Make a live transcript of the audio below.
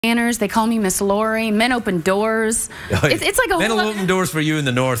Manners. They call me Miss Laurie. Men open doors. It's like a men whole will open doors for you in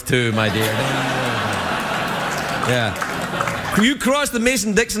the north too, my dear. Yeah. You cross the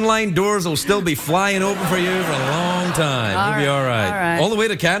Mason-Dixon line, doors will still be flying open for you for a long time. You'll be all right. All the way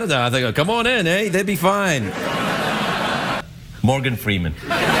to Canada, I think. Come on in, eh? They'd be fine. Morgan Freeman. Did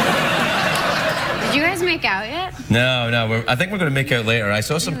you guys make out yet? No. I think we're going to make out later. I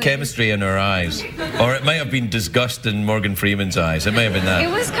saw some chemistry in her eyes. Or it might have been disgust in Morgan Freeman's eyes. It may have been that. It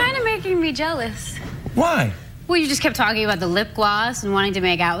was kind of making me jealous. Why? Well, you just kept talking about the lip gloss and wanting to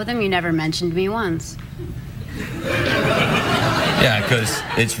make out with him. You never mentioned me once. Yeah, because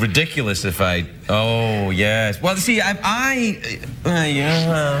it's ridiculous if I... Oh, yes. Well, see, Yeah,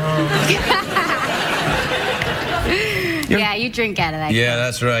 you drink out of that Yeah, cup.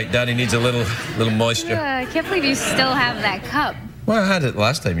 that's right. Daddy needs a little moisture. I can't believe you still have that cup. Well, I had it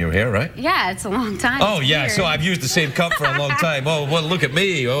last time you were here, right? Yeah, it's a long time. Oh, it's yeah, weird. so I've used the same cup for a long time. Oh, well, look at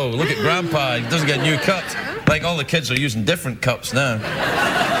me. Oh, look at Grandpa. He doesn't get new cups. Like, all the kids are using different cups now.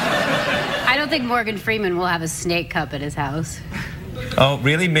 I don't think Morgan Freeman will have a snake cup at his house. Oh,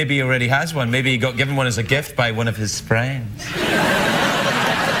 really? Maybe he already has one. Maybe he got given one as a gift by one of his friends.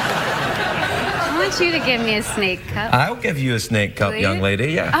 I want you to give me a snake cup. I'll give you a snake cup, young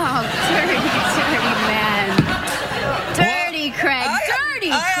lady, yeah. Oh, dirty man. Dirty Craig, dirty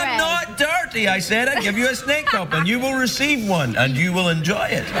Craig. I am not dirty. I said I'd give you a snake cup, and you will receive one, and you will enjoy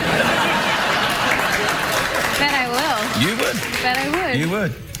it. Bet I will. You would. Bet I would. You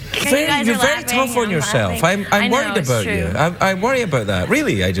would. You're very tough on yourself. I'm worried about you. I worry about that.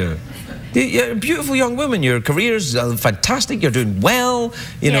 Really, I do. You're a beautiful young woman. Your career's fantastic. You're doing well.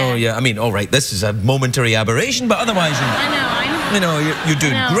 You know. Yeah. I mean, all right. This is a momentary aberration, but otherwise, I know. you know, you're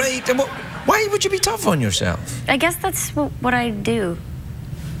doing great. And why would you be tough on yourself? I guess that's what I do.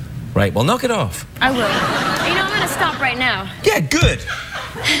 Right. Well, knock it off. I will. You know, I'm gonna stop right now. Yeah. Good.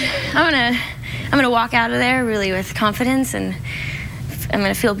 I'm gonna walk out of there really with confidence, and I'm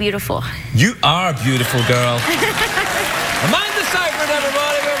gonna feel beautiful. You are beautiful, girl. Mind the Cypher,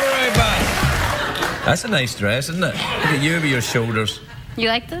 everybody. We'll be right back. That's a nice dress, isn't it? Look at you with your shoulders. You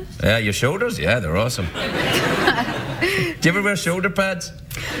like this? Yeah, your shoulders? Yeah, they're awesome. Do you ever wear shoulder pads?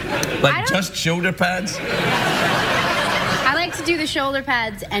 Like just shoulder pads? I like to do the shoulder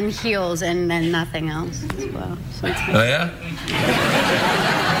pads and heels and then nothing else as well. So it's Oh, yeah?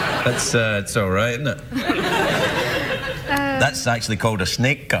 That's, it's all right, isn't it? That's actually called a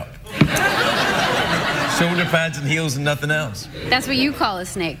snake cup. Shoulder pads and heels and nothing else. That's what you call a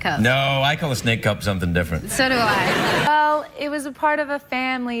snake cup. No, I call a snake cup something different. So do I. Well, it was a part of a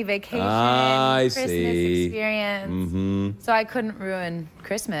family vacation, Christmas experience. So I couldn't ruin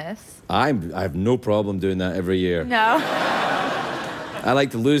Christmas. I have no problem doing that every year. No. I like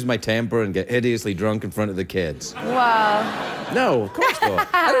to lose my temper and get hideously drunk in front of the kids. Well. No, of course not.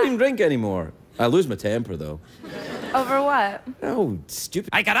 I don't even drink anymore. I lose my temper, though. Over what? Oh, stupid.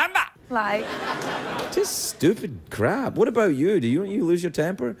 Ay, caramba! Like? Just stupid crap. What about you? Do you lose your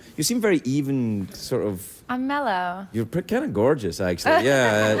temper? You seem very even, sort of... I'm mellow. You're kind of gorgeous, actually.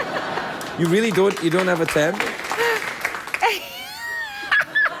 Yeah. You really don't have a temper?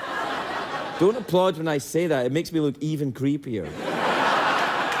 Don't applaud when I say that. It makes me look even creepier.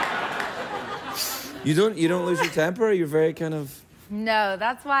 You don't lose your temper? You're very kind of... No,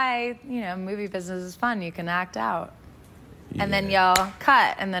 that's why, you know, movie business is fun. You can act out. Yeah. And then y'all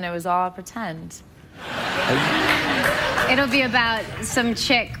cut, and then it was all pretend. It'll be about some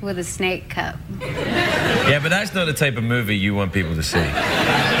chick with a snake cup. Yeah, but that's not the type of movie you want people to see.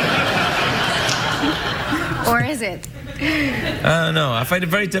 Or is it? I don't know. I find it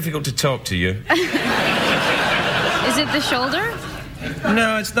very difficult to talk to you. Is it the shoulder?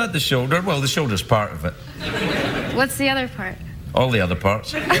 No, it's not the shoulder. Well, the shoulder's part of it. What's the other part? All the other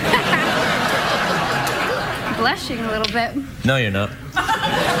parts. Blushing a little bit. No, you're not.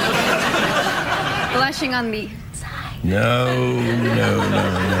 Blushing on the side. No, you're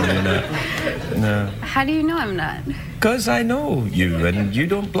not. No. How do you know I'm not? Because I know you, and you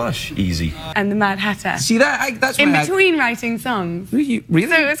don't blush easy. And the Mad Hatter. See that? That's in between writing songs. Really?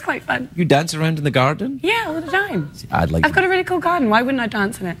 So it was quite fun. You dance around in the garden? Yeah, all the time. I've got a really cool garden. Why wouldn't I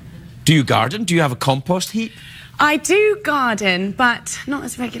dance in it? Do you garden? Do you have a compost heap? I do garden, but not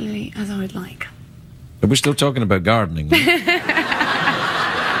as regularly as I would like. But we're still talking about gardening. Let's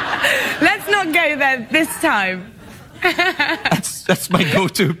not go there this time. That's my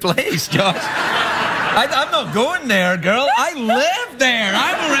go-to place, Josh. I'm not going there, girl. I live there.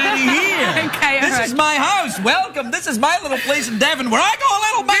 I'm already here. Okay, this is my house. Welcome. This is my little place in Devon where I go a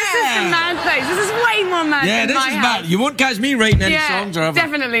little mad. This is the mad place. This is way more on Mad Yeah, in this my is house. bad. You won't catch me writing any Yeah, songs or ever.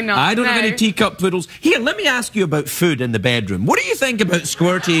 definitely not. I don't have No. any teacup poodles. Here, let me ask you about food in the bedroom. What do you think about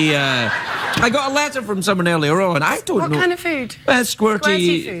squirty? I got a letter from someone earlier on. I don't know. What kind of food?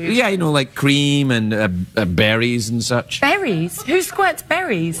 Squirty food? Yeah, you know, like cream and berries and such. Berries? Who squirts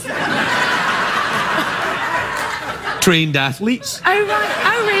berries? Trained athletes. Oh, right.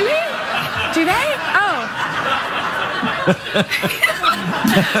 Oh, really? Do they? Oh.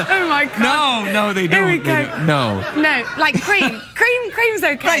 Oh, my God. No, they don't. Here we go. No. No, like cream. Cream's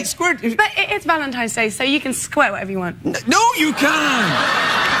okay. Right, squirt. But it's Valentine's Day, so you can squirt whatever you want. No, you can't.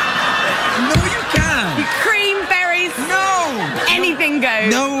 No, you can't. Cream, berries. No. Anything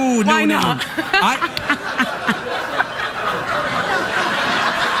goes. No, Why no. not?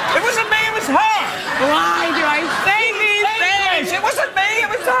 It wasn't me, it was her. Why do I say these things? It wasn't me, it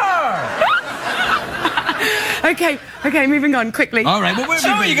was her. Okay, moving on quickly. All right, well, where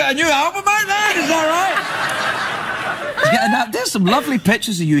have you got a new album out there? Is that right? Yeah, now, there's some lovely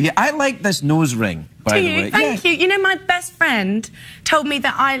pictures of you here. I like this nose ring, by the way. Thank you. You know, my best friend told me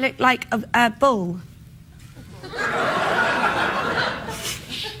that I look like a bull.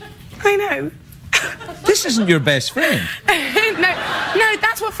 I know. This isn't your best friend. No,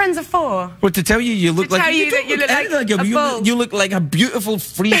 that's what friends are for. Well, to tell you, you look like... tell you that you look like a bull. You look like a beautiful,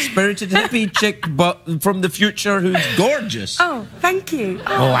 free-spirited hippie chick, but from the future who's gorgeous. Oh, thank you.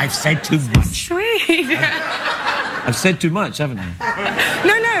 Oh, I've said too much. Sweet. I've said too much, haven't I?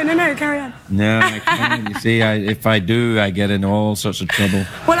 No, carry on. No, I can't. You see, if I do, I get in all sorts of trouble.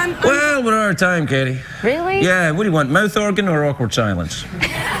 Well, we're out of time, Katie. Really? Yeah, what do you want, mouth organ or awkward silence?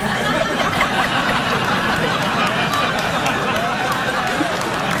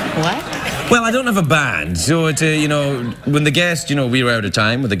 What? Well, I don't have a band, so it's, you know, when the guest, you know, we were out of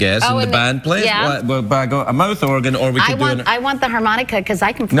time with the guest and the band plays. Yeah. Well, I got a mouth organ, or we could do I want the harmonica because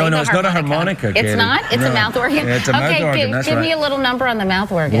I can play the harmonica. No, it's not a harmonica, Katie. It's not? It's a mouth organ? Yeah, it's a mouth organ, that's give right. me a little number on the mouth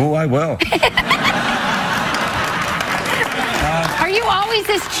organ. Oh, I will. Are you always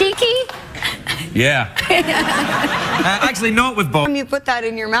this cheeky? Yeah. Actually, not with Bob. When you put that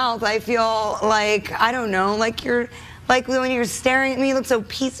in your mouth, I feel like, I don't know, like you're... Like when you're staring at me, you look so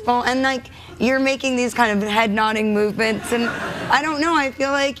peaceful, and like you're making these kind of head nodding movements, and I don't know, I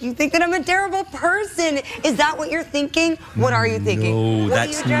feel like you think that I'm a terrible person. Is that what you're thinking? What are you thinking? No,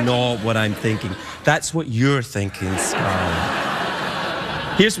 that's not what I'm thinking. That's what you're thinking,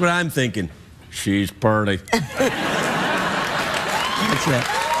 Scarlett. Here's what I'm thinking. She's pretty. That's it.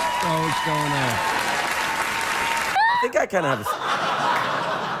 Oh, what's going on? I think I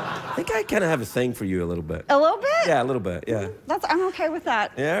kind of have a thing for you a little bit. A little bit? Yeah, a little bit, yeah. I'm okay with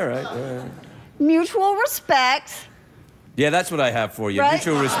that. Yeah, all right, all right. Mutual respect. Yeah, that's what I have for you, Right?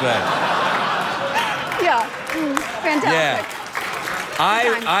 mutual respect. Yeah. Fantastic. Yeah.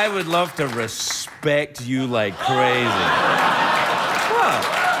 I would love to respect you like crazy. What?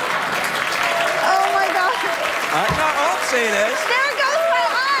 Oh my God. All I'm saying is... There goes my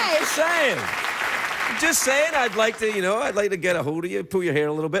eyes. Just saying, I'd like to, you know, I'd like to get a hold of you, pull your hair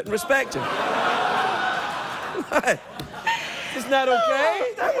a little bit, and respect you. What? Isn't that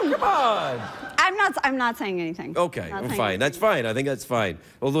okay? Come on. I'm not saying anything. Okay, I'm fine. That's fine. I think that's fine.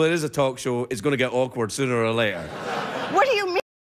 Although it is a talk show, it's going to get awkward sooner or later.